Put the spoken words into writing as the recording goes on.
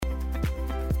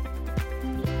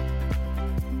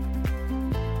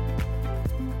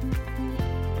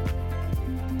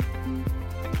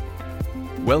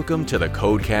Welcome to the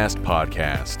Codecast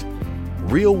podcast.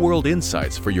 Real-world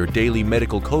insights for your daily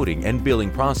medical coding and billing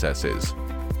processes.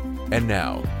 And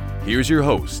now, here's your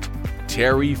host,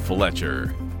 Terry Fletcher.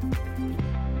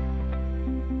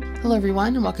 Hello,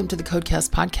 everyone, and welcome to the Codecast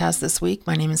podcast this week.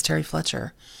 My name is Terry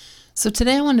Fletcher. So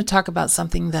today I want to talk about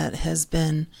something that has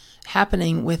been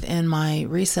happening within my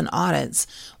recent audits,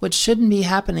 which shouldn't be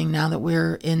happening now that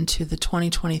we're into the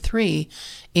 2023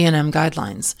 E&M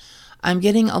guidelines. I'm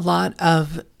getting a lot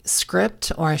of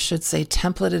script, or I should say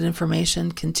templated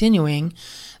information continuing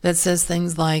that says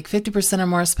things like 50% or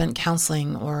more spent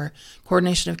counseling or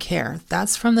coordination of care.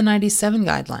 That's from the 97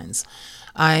 guidelines.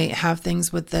 I have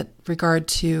things with that regard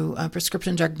to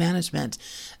prescription drug management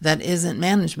that isn't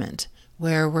management,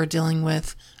 where we're dealing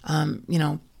with,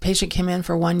 patient came in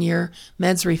for 1 year,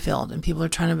 meds refilled, and people are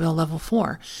trying to bill level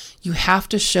 4. You have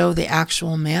to show the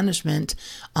actual management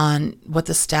on what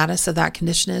the status of that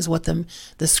condition is, what the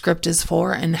script is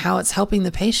for, and how it's helping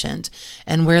the patient,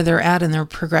 and where they're at in their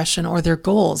progression or their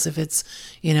goals. If it's,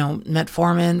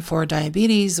 metformin for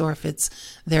diabetes, or if it's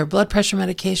their blood pressure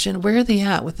medication, where are they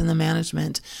at within the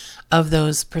management of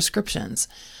those prescriptions?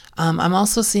 I'm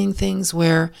also seeing things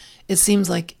where it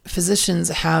seems like physicians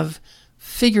have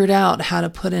figured out how to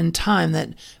put in time that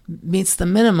meets the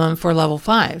minimum for level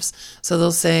 5s. So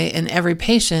they'll say in every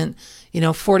patient,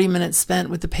 40 minutes spent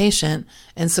with the patient,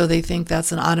 and so they think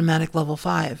that's an automatic level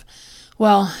 5.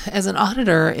 Well, as an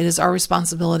auditor, it is our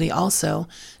responsibility also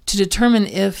to determine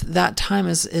if that time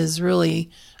is really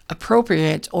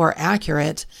appropriate or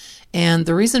accurate. And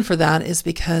the reason for that is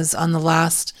because on the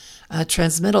last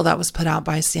transmittal that was put out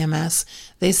by CMS,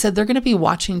 they said they're going to be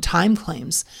watching time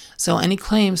claims. So any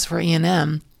claims for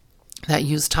E&M that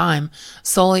use time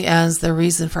solely as the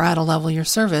reason for how to level your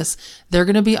service, they're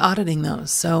going to be auditing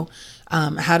those. So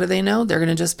how do they know? They're going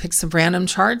to just pick some random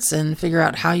charts and figure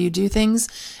out how you do things.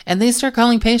 And they start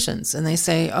calling patients and they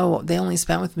say, oh, they only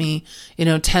spent with me,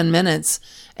 10 minutes.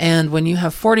 And when you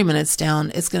have 40 minutes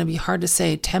down, it's going to be hard to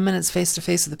say 10 minutes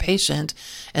face-to-face with the patient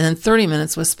and then 30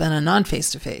 minutes was spent on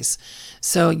non-face-to-face.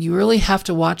 So you really have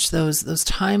to watch those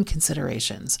time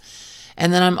considerations.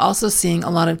 And then I'm also seeing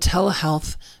a lot of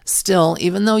telehealth still,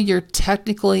 even though you're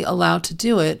technically allowed to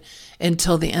do it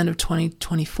until the end of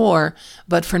 2024,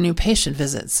 but for new patient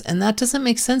visits. And that doesn't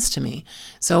make sense to me.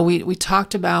 So we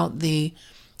talked about the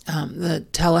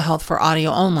telehealth for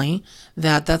audio only,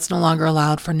 that's no longer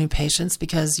allowed for new patients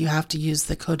because you have to use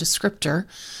the code descriptor,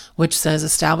 which says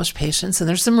established patients. And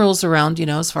there's some rules around,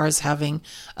 as far as having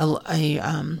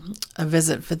a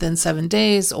visit within 7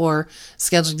 days or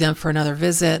scheduling them for another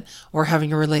visit or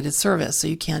having a related service. So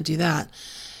you can't do that.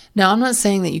 Now, I'm not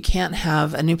saying that you can't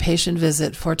have a new patient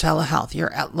visit for telehealth.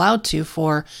 You're allowed to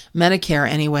for Medicare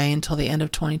anyway until the end of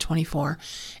 2024.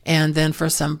 And then for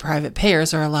some private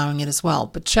payers are allowing it as well.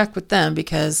 But check with them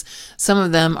because some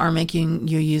of them are making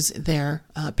you use their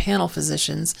panel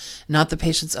physicians, not the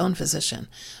patient's own physician.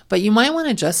 But you might want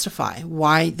to justify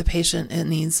why the patient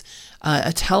needs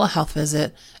a telehealth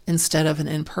visit instead of an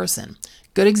in-person.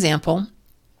 Good example.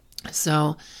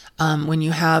 So when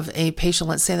you have a patient,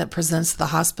 let's say, that presents to the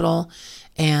hospital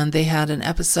and they had an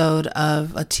episode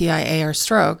of a TIA or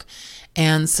stroke,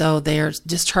 and so they are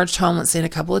discharged home, let's say in a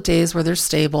couple of days where they're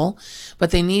stable,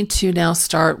 but they need to now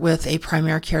start with a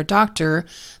primary care doctor.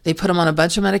 They put them on a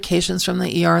bunch of medications from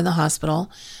the ER in the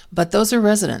hospital, but those are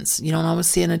residents. You don't always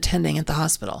see an attending at the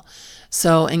hospital.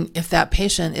 So if that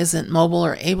patient isn't mobile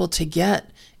or able to get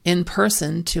in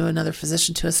person to another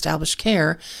physician to establish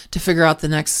care to figure out the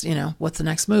next, what the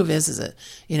next move is it,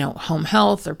 home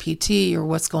health or PT or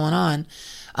what's going on,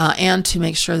 and to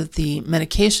make sure that the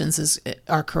medications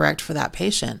are correct for that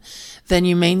patient, then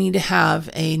you may need to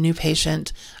have a new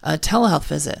patient telehealth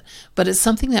visit. But it's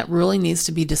something that really needs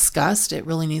to be discussed. It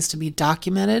really needs to be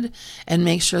documented and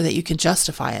make sure that you can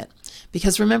justify it.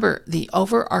 Because remember, the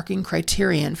overarching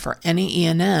criterion for any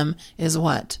E&M is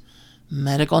what?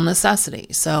 Medical necessity.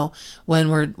 So when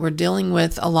we're dealing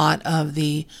with a lot of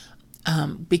the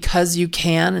because you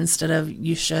can instead of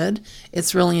you should,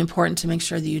 it's really important to make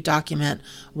sure that you document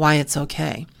why it's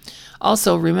okay.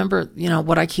 Also, remember,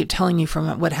 what I keep telling you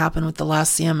from what happened with the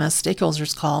last CMS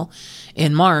stakeholders call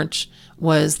in March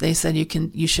was they said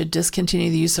you should discontinue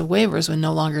the use of waivers when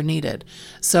no longer needed.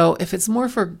 So if it's more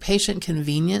for patient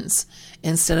convenience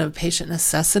instead of patient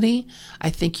necessity, I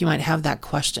think you might have that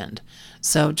questioned.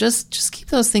 So just keep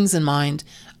those things in mind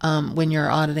when you're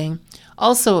auditing.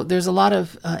 Also, there's a lot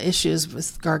of issues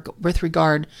with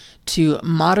regard to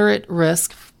moderate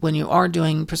risk when you are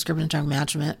doing prescription drug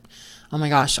management. Oh my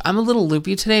gosh, I'm a little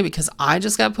loopy today because I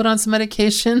just got put on some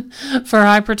medication for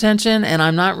hypertension and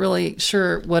I'm not really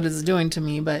sure what it's doing to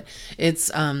me, but it's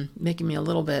making me a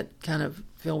little bit kind of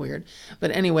feel weird.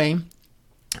 But anyway,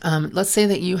 let's say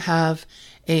that you have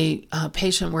a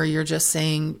patient where you're just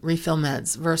saying refill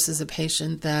meds versus a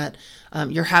patient that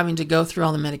you're having to go through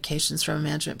all the medications from a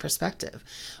management perspective.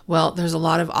 Well, there's a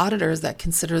lot of auditors that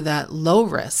consider that low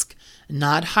risk,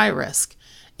 not high risk,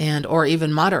 and or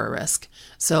even moderate risk.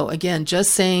 So again,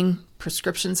 just saying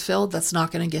prescriptions filled, that's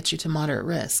not going to get you to moderate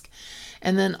risk.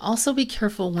 And then also be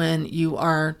careful when you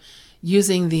are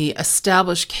using the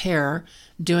established care,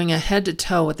 doing a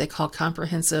head-to-toe, what they call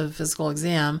comprehensive physical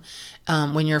exam,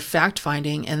 when you're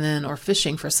fact-finding and then or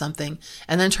fishing for something,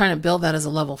 and then trying to build that as a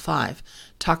level 5.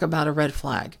 Talk about a red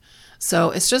flag. So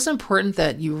it's just important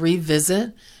that you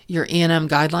revisit your E&M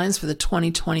guidelines for the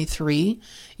 2023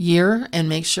 year and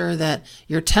make sure that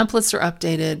your templates are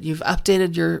updated. You've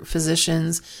updated your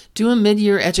physicians. Do a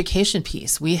mid-year education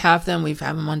piece. We have them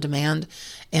on demand,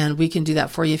 and we can do that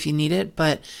for you if you need it.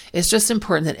 But it's just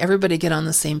important that everybody get on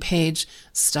the same page,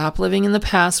 stop living in the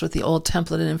past with the old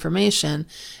templated information,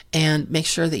 and make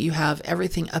sure that you have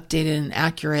everything updated and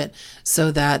accurate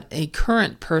so that a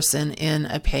current person in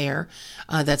a payer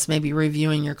that's maybe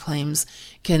reviewing your claims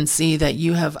can see that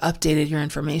you have updated your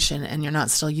information and you're not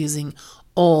still using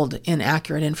old,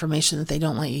 inaccurate information that they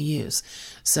don't let you use.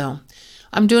 So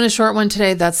I'm doing a short one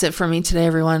today. That's it for me today,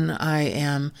 everyone. I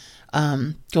am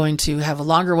going to have a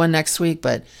longer one next week,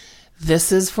 but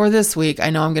this is for this week. I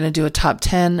know I'm going to do a top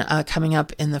 10 coming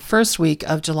up in the first week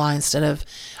of July instead of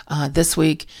this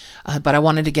week, but I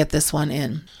wanted to get this one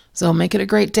in. So make it a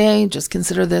great day. Just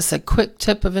consider this a quick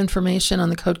tip of information on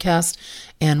the Codecast,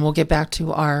 and we'll get back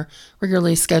to our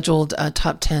regularly scheduled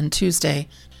top 10 Tuesday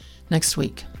next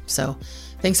week. So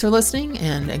thanks for listening,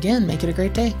 and again, make it a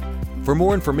great day. For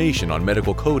more information on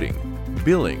medical coding,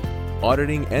 billing,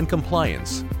 auditing, and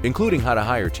compliance, including how to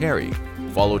hire Terry,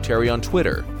 follow Terry on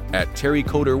Twitter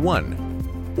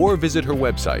 @TerryCoder1 or visit her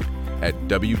website at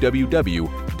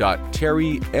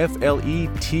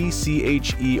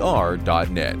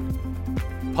www.terryfletcher.net.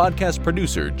 Podcast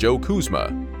producer Joe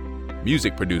Kuzma.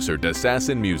 Music producer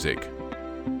Dassassin Music.